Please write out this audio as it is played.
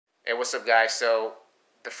Hey, what's up, guys? So,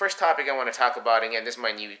 the first topic I want to talk about, again, this is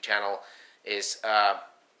my new channel, is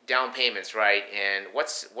down payments, right? And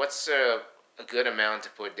what's a good amount to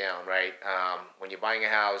put down, right? When you're buying a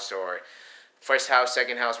house or first house,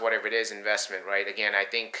 second house, whatever it is, investment, right? Again, I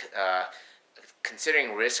think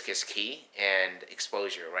considering risk is key and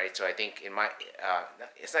exposure, right? So I think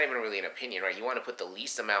it's not even really an opinion, right? You want to put the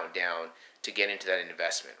least amount down to get into that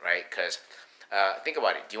investment, right? Because think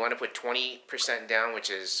about it. Do you want to put 20% down, which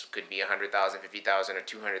could be 100,000, 50,000, or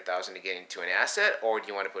 200,000 to get into an asset, or do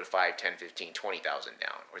you want to put 5, 10, 15, 20,000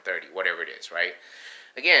 down, or 30, whatever it is, right?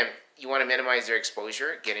 Again, you want to minimize your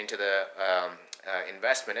exposure, get into the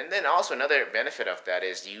investment, and then also another benefit of that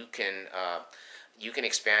is you can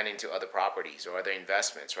expand into other properties or other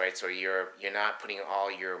investments, right? So you're not putting all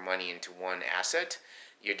your money into one asset.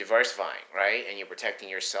 You're diversifying, right? And you're protecting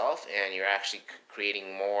yourself, and you're actually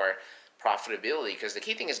creating more profitability, because the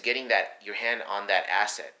key thing is getting that your hand on that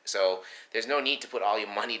asset. So there's no need to put all your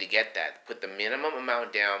money to get that. Put the minimum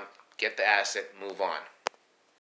amount down, get the asset, move on.